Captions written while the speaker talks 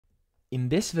In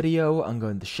this video, I'm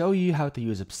going to show you how to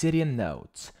use Obsidian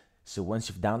Notes. So once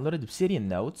you've downloaded Obsidian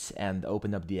Notes and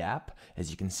open up the app,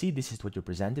 as you can see, this is what you're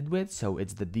presented with. So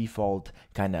it's the default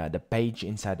the page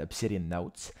inside Obsidian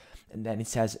Notes. And then it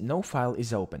says no file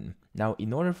is open. Now,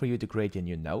 in order for you to create a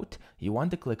new note, you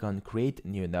want to click on Create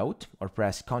New Note or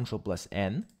press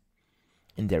Ctrl+N.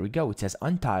 And there we go, it says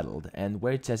Untitled. And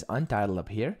where it says Untitled up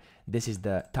here, this is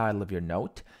the title of your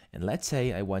note. And let's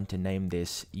say I want to name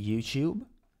this YouTube.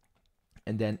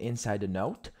 And then inside the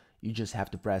note, you just have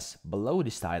to press below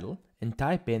this title and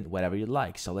type in whatever you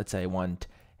like. So let's say I want,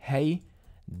 hey,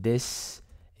 this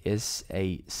is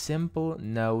a simple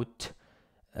note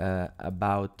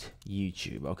about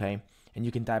YouTube, okay? And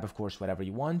you can type, of course, whatever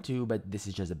you want to, but this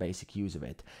is just the basic use of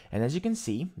it. And as you can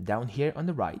see, down here on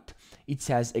the right, it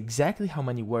says exactly how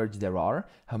many words there are,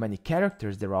 how many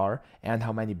characters there are, and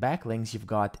how many backlinks you've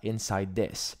got inside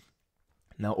this.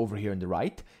 Now over here on the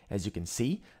right, as you can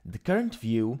see, the current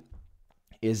view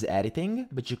is editing,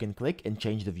 but you can click and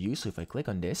change the view. So if I click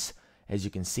on this, as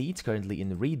you can see, it's currently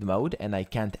in read mode and I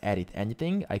can't edit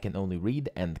anything. I can only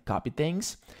read and copy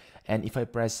things. And if I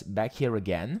press back here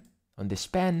again on this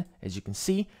pen, as you can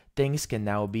see, things can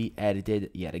now be edited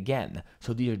yet again.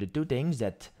 So these are the two things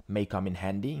that may come in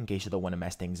handy in case you don't want to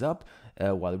mess things up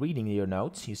while reading your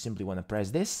notes. You simply want to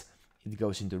press this. It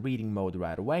goes into reading mode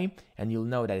right away, and you'll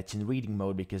know that it's in reading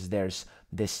mode because there's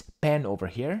this pen over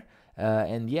here,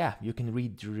 and yeah, you can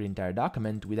read through the entire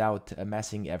document without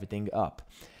messing everything up.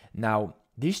 Now,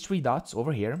 these three dots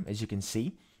over here, as you can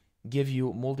see, give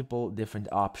you multiple different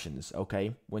options,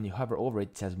 okay? When you hover over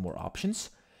it, it says more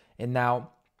options, and now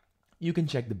you can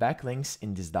check the backlinks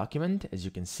in this document. As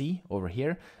you can see over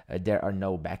here, there are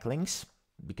no backlinks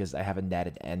because I haven't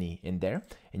added any in there,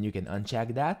 and you can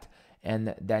uncheck that.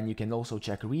 And then you can also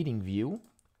check reading view,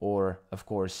 or of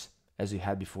course, as we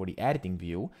had before, the editing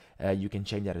view, you can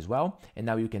change that as well. And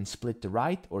now you can split to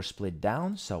right or split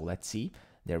down. So let's see,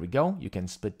 there we go. You can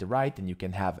split to right and you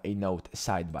can have a note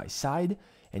side by side,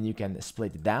 and you can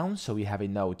split it down. So we have a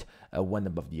note one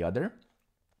above the other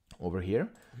over here.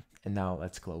 And now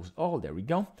let's close all, there we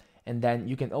go. And then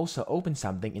you can also open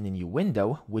something in a new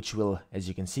window, which will, as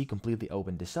you can see, completely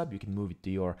open this up. You can move it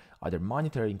to your other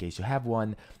monitor in case you have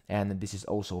one, and this is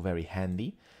also very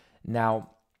handy.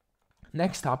 Now,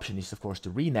 next option is, of course, to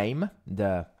rename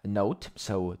the note.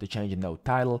 So to change the note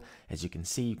title, as you can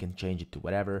see, you can change it to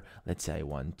whatever. Let's say I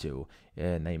want to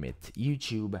name it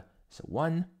YouTube. So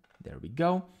 1, there we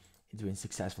go. It's been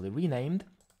successfully renamed.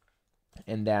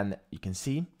 And then you can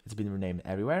see it's been renamed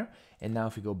everywhere. And now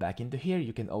if you go back into here,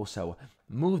 you can also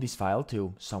move this file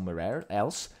to somewhere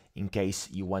else in case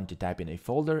you want to type in a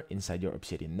folder inside your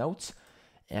Obsidian Notes.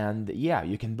 And yeah,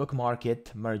 you can bookmark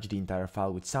it, merge the entire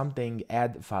file with something,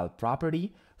 add file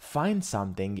property, find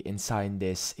something inside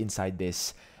this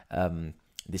this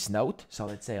note. So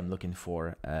let's say I'm looking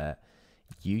for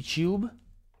YouTube.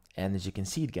 And as you can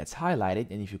see, it gets highlighted.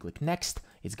 And if you click next,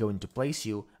 it's going to place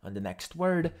you on the next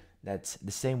word. That's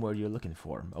the same word you're looking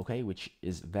for, okay, which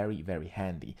is very, very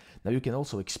handy. Now you can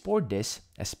also export this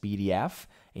as PDF,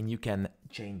 and you can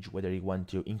change whether you want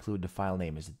to include the file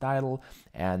name as the title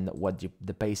and what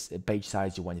the page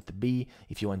size you want it to be,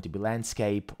 if you want it to be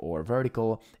landscape or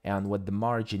vertical, and what the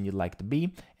margin you'd like to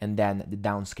be, and then the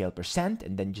downscale %,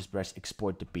 and then just press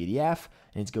export to PDF,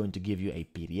 and it's going to give you a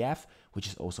PDF, which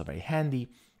is also very handy.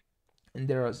 And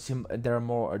there are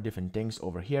more or different things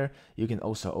over here. You can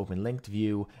also open linked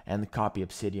view and copy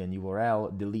Obsidian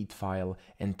URL, delete file,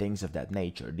 and things of that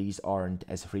nature. These aren't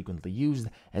as frequently used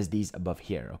as these above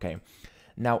here, okay?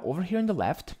 Now over here on the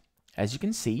left, as you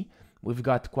can see, we've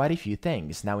got quite a few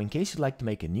things. Now in case you'd like to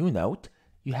make a new note,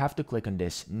 you have to click on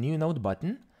this new note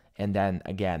button, and then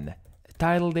again,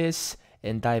 title this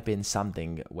and type in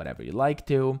something, whatever you like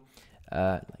to.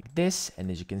 Like this,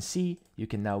 and as you can see, you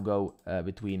can now go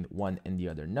between one and the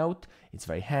other note. It's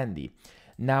very handy.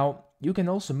 Now you can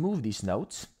also move these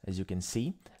notes, as you can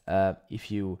see, if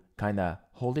you kind of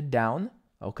hold it down,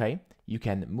 okay, you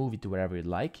can move it to wherever you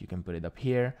like. You can put it up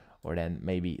here or then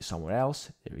maybe somewhere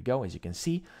else. There we go. As you can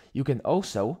see, you can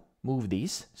also move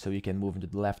these, so you can move them to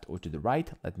the left or to the right.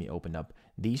 Let me open up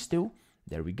these two.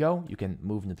 There we go. You can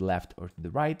move them to the left or to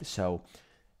the right, so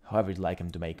however you'd like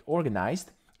them to make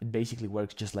organized. It basically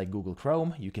works just like Google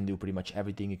Chrome. You can do pretty much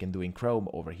everything you can do in Chrome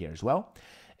over here as well.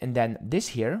 And then this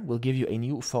here will give you a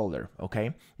new folder,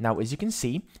 okay? Now, as you can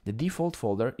see, the default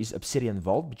folder is Obsidian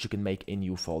Vault, but you can make a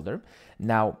new folder.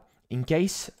 Now, in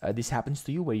case this happens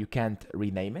to you where you can't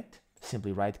rename it,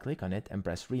 simply right-click on it and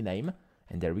press rename,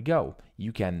 and there we go.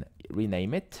 You can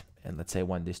rename it and let's say I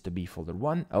want this to be folder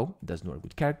 1. Oh, it doesn't work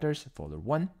with characters, folder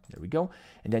 1, there we go.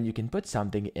 And then you can put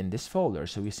something in this folder.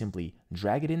 So you simply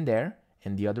drag it in there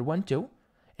and the other one too.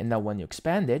 And now when you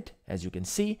expand it, as you can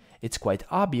see, it's quite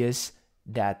obvious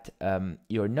that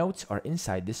your notes are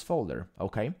inside this folder,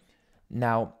 okay?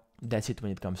 Now, that's it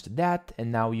when it comes to that.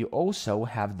 And now you also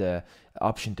have the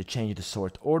option to change the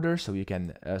sort order, so you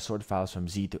can sort files from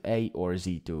Z to A or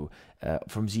Z to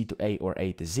from Z to A or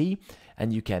A to Z,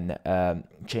 and you can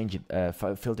change it,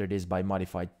 filter this by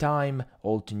modified time,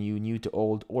 old to new, new to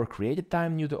old, or created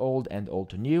time, new to old, and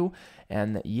old to new.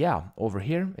 And yeah, over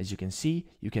here, as you can see,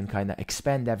 you can kind of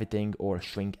expand everything or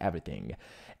shrink everything.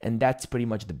 And that's pretty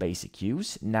much the basic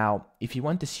use. Now, if you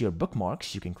want to see your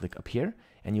bookmarks, you can click up here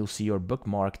and you'll see your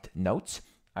bookmarked notes.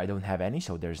 I don't have any,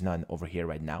 so there's none over here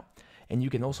right now. And you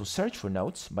can also search for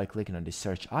notes by clicking on the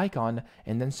search icon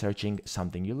and then searching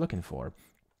something you're looking for.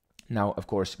 Now, of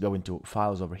course, going to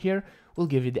files over here will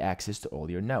give you the access to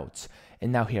all your notes.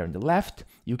 And now here on the left,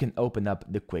 you can open up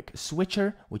the quick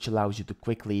switcher, which allows you to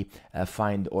quickly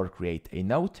find or create a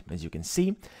note, as you can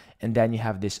see. And then you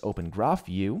have this open graph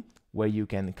view, where you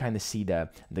can kind of see the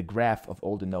graph of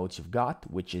all the notes you've got,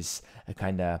 which is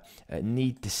kind of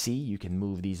neat to see. You can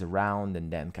move these around and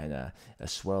then kind of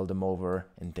swirl them over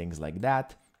and things like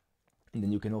that. And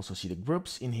then you can also see the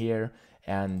groups in here,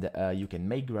 and you can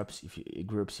make groups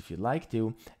if you like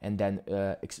to, and then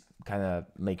kind of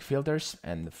make filters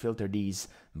and filter these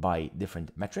by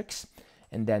different metrics.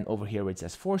 And then over here where it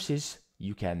says forces,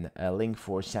 you can link,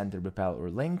 force, center, repel, or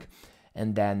link.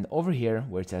 And then over here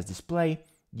where it says display,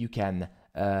 you can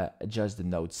adjust the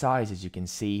node size, as you can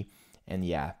see, and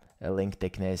yeah, link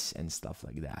thickness and stuff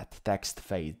like that. Text,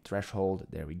 fade, threshold,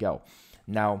 there we go.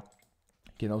 Now,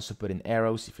 you can also put in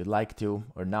arrows if you'd like to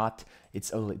or not. It's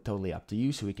totally up to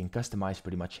you, so we can customize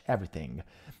pretty much everything.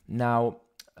 Now,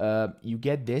 you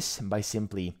get this by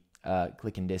simply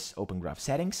clicking this Open Graph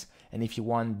Settings, and if you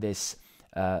want this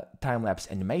time-lapse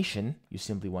animation, you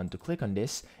simply want to click on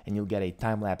this, and you'll get a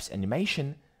time-lapse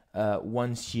animation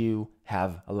once you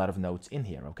have a lot of notes in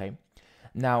here, okay?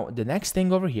 Now, the next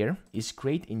thing over here is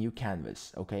create a new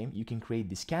canvas, okay? You can create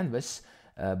this canvas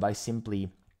by simply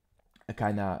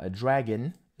kind of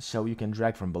dragging, so you can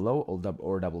drag from below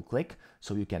or double click,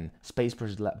 so you can space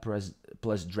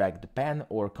plus drag the pen,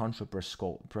 or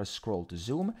Ctrl press scroll to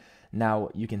zoom. Now,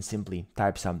 you can simply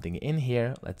type something in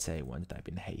here. Let's say I want to type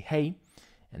in hey, hey,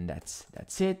 and that's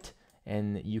it.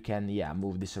 And you can, yeah,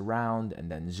 move this around and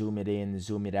then zoom it in,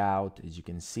 zoom it out. As you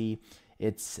can see,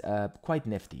 it's quite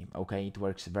nifty, okay? It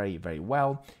works very, very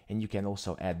well. And you can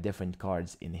also add different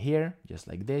cards in here, just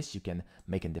like this. You can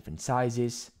make in different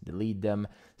sizes, delete them,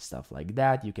 stuff like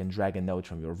that. You can drag a note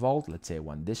from your vault. Let's say I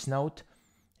want this note,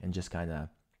 and just kind of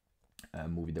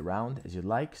move it around as you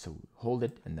like. So hold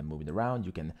it and then move it around.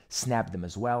 You can snap them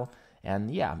as well.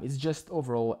 And yeah, it's just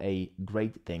overall a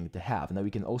great thing to have. Now we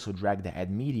can also drag the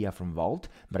add media from Vault,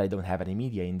 but I don't have any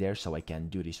media in there, so I can't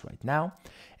do this right now.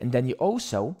 And then you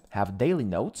also have daily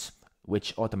notes,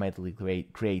 which automatically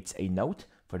creates a note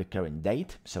for the current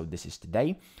date. So this is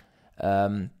today.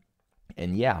 And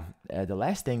yeah, the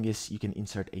last thing is you can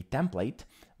insert a template,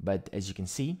 but as you can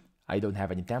see, I don't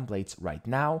have any templates right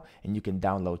now, and you can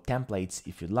download templates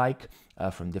if you like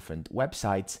from different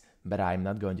websites. But I'm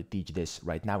not going to teach this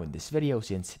right now in this video,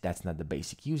 since that's not the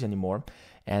basic use anymore.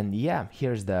 And yeah,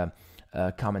 here's the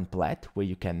command palette where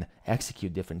you can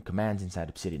execute different commands inside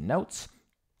Obsidian Notes.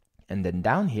 And then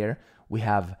down here, we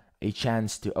have a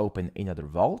chance to open another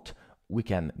vault. We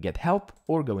can get help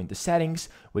or go into settings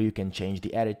where you can change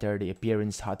the editor, the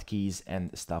appearance, hotkeys, and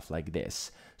stuff like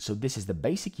this. So this is the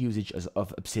basic usage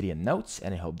of Obsidian Notes,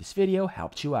 and I hope this video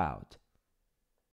helped you out.